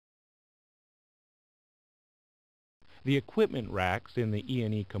The equipment racks in the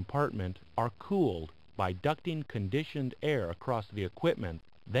E&E compartment are cooled by ducting conditioned air across the equipment,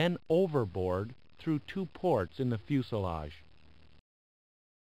 then overboard through two ports in the fuselage.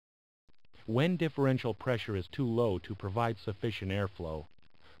 When differential pressure is too low to provide sufficient airflow,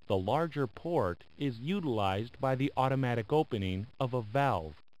 the larger port is utilized by the automatic opening of a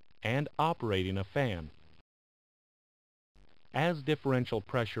valve and operating a fan. As differential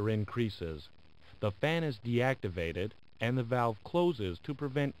pressure increases, the fan is deactivated and the valve closes to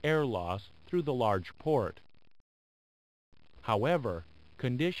prevent air loss through the large port. However,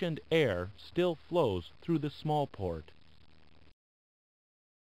 conditioned air still flows through the small port.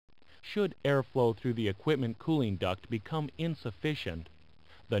 Should airflow through the equipment cooling duct become insufficient,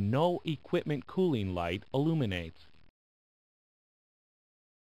 the No Equipment Cooling light illuminates.